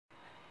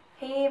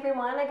Hey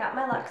everyone, I got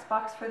my Luxe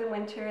box for the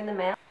winter in the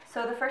mail.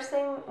 So the first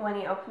thing when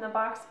you open the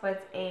box was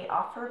a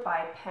offer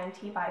by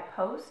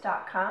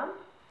PanteneByPost.com.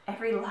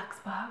 Every Luxe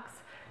box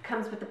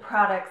comes with the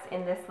products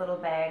in this little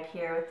bag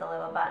here with the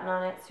little button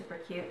on it. Super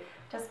cute.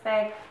 Dust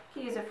bag.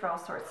 You can use it for all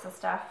sorts of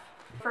stuff.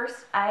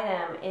 First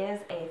item is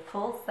a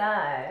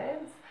full-size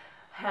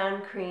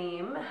hand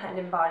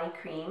and body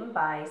cream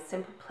by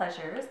Simple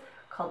Pleasures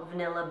called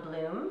Vanilla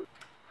Bloom.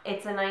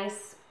 It's a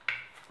nice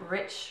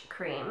rich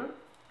cream.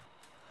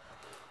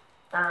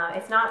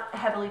 It's not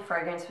heavily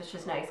fragranced, which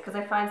is nice because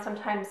I find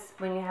sometimes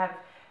when you have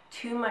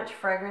too much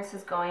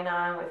fragrances going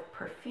on with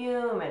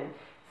perfume and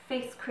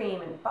face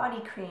cream and body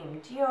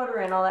cream,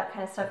 deodorant, all that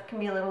kind of stuff, it can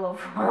be a little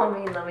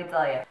overwhelming, let me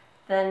tell you.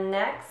 The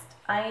next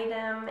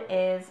item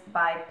is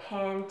by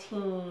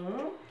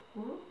Pantene,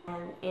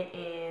 and it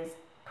is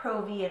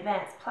Pro V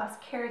Advanced Plus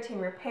Keratin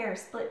Repair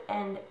Split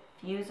End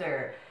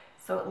Fuser.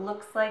 So it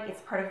looks like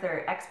it's part of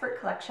their Expert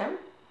collection.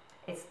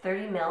 It's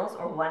 30 mils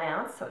or 1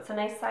 ounce, so it's a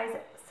nice size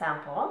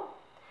sample.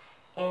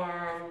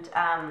 And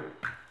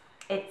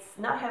it's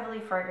not heavily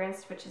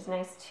fragranced, which is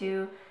nice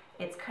too.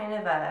 It's kind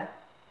of a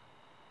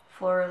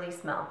florally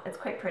smell. It's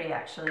quite pretty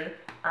actually.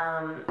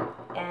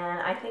 And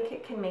I think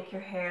it can make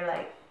your hair,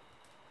 like,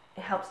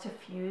 it helps to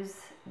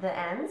fuse the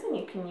ends, and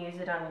you can use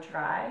it on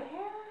dry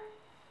hair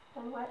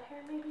and wet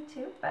hair maybe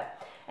too.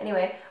 But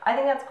anyway, I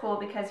think that's cool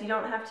because you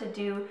don't have to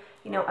do,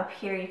 you know, up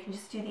here. You can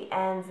just do the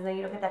ends, and then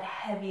you don't get that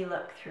heavy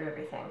look through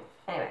everything.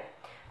 Anyway,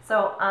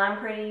 so I'm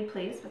pretty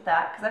pleased with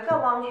that because I've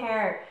got long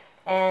hair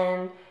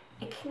and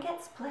it can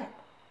get split,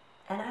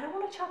 and I don't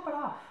want to chop it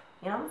off.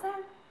 You know what I'm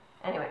saying?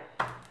 Anyway,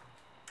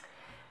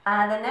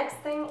 the next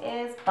thing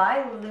is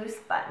by Luxe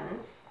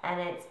button,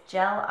 and it's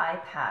gel eye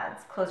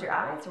pads. Close your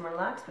eyes and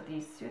relax with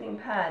these soothing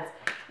pads.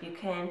 You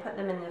can put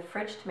them in the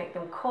fridge to make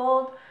them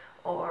cold,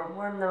 or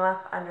warm them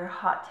up under a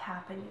hot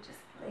tap, and you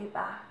just lay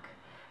back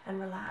and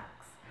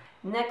relax.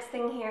 Next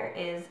thing here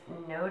is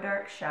No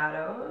Dark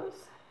Shadows,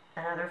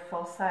 another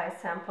full-size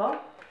sample.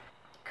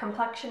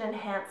 Complexion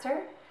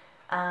Enhancer.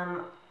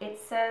 It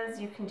says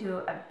you can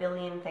do a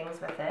billion things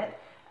with it.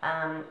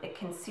 It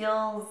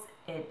conceals,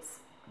 it's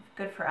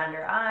good for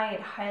under eye,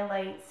 it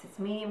highlights, it's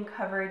medium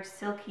coverage,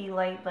 silky,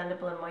 light,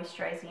 blendable, and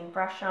moisturizing,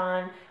 brush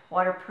on,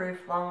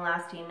 waterproof, long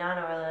lasting,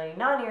 non-oily,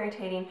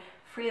 non-irritating,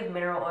 free of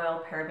mineral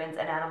oil, parabens,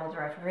 and animal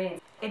derived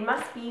ingredients. It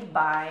must be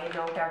by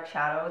No Dark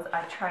Shadows.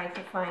 I tried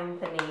to find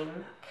the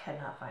name,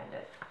 cannot find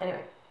it.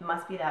 Anyway, it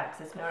must be that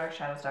because it's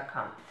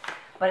nodarkshadows.com.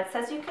 But it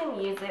says you can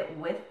use it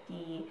with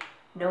the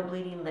No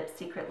Bleeding Lip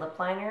Secret Lip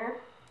Liner.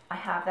 I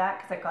have that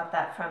because I got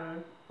that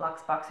from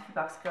Luxe box a few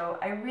bucks ago.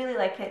 I really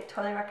like it,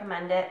 totally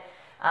recommend it.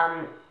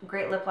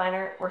 Great lip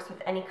liner, works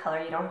with any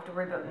color. You don't have to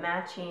worry about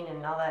matching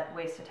and all that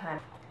waste of time.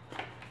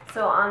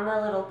 So on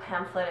the little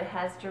pamphlet it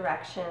has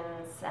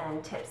directions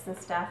and tips and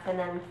stuff, and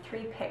then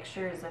 3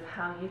 pictures of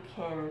how you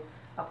can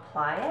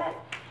apply it.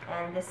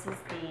 And this is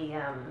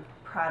the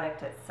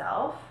product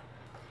itself.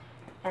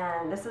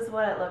 And this is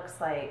what it looks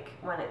like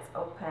when it's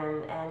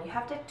open, and you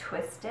have to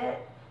twist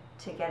it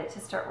to get it to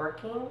start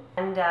working.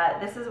 And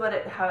this is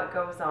what how it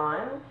goes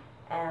on,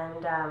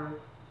 and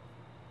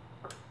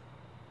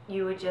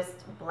you would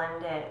just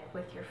blend it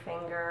with your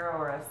finger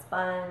or a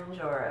sponge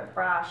or a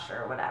brush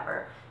or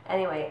whatever.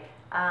 Anyway,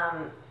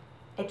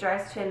 it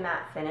dries to a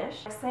matte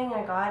finish. Next thing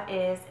I got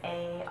is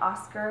a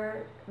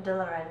Oscar de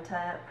la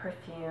Renta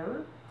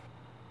perfume,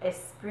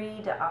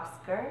 Esprit de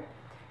Oscar,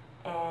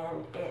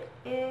 and it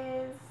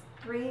is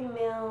 3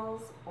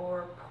 mils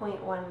or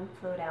 0.1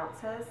 fluid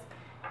ounces,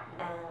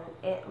 and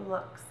it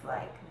looks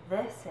like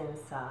this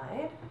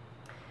inside.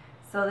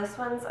 So this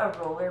one's a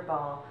roller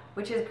ball,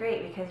 which is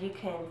great because you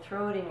can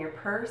throw it in your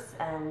purse,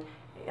 and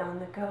on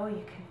the go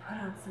you can put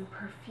on some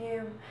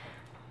perfume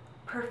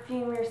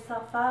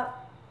yourself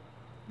up.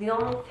 The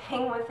only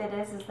thing with it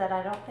is that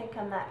I don't think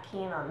I'm that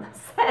keen on the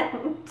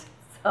scent.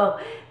 So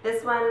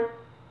this one,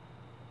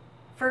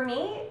 for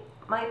me,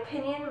 my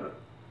opinion,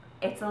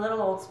 it's a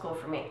little old school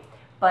for me,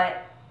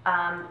 but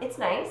it's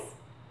nice.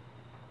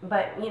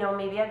 But, you know,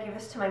 maybe I'll give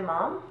this to my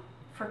mom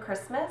for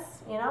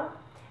Christmas, you know,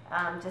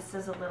 just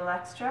as a little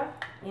extra,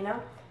 you know.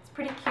 It's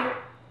pretty cute.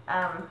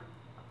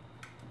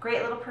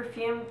 Great little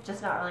perfume,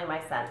 just not really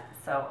my scent.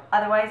 So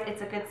otherwise,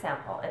 it's a good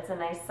sample. It's a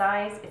nice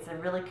size. It's a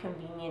really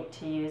convenient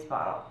to use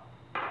bottle.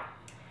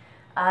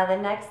 The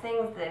next thing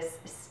is this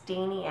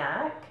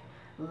Stainiac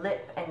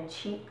Lip and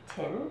Cheek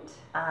Tint.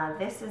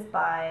 This is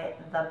by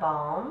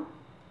TheBalm,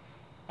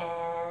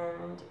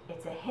 and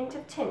it's a hint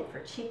of tint for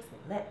cheeks and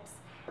lips.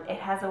 It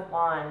has a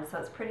wand, so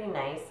it's pretty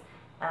nice.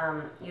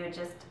 You would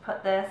just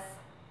put this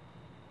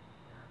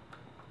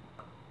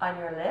on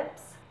your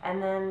lips,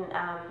 and then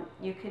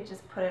you could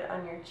just put it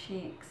on your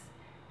cheeks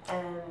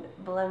and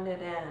blend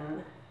it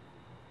in.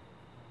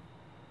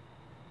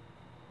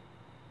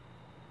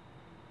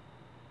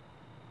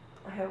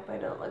 I hope I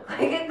don't look like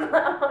a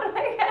clown.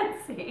 I can't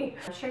see.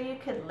 I'm sure you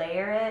could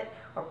layer it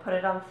or put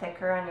it on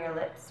thicker on your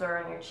lips or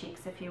on your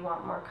cheeks if you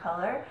want more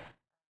color.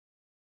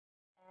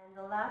 And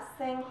the last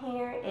thing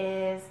here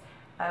is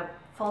a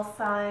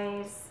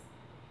full-size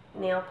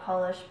nail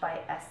polish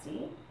by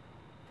Essie.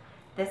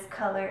 This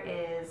color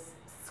is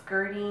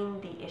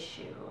Skirting the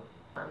Issue.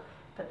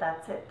 But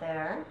that's it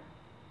there.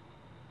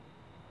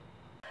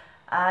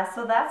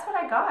 So that's what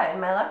I got in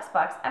my Luxe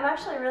box. I'm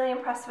actually really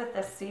impressed with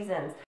this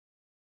season's.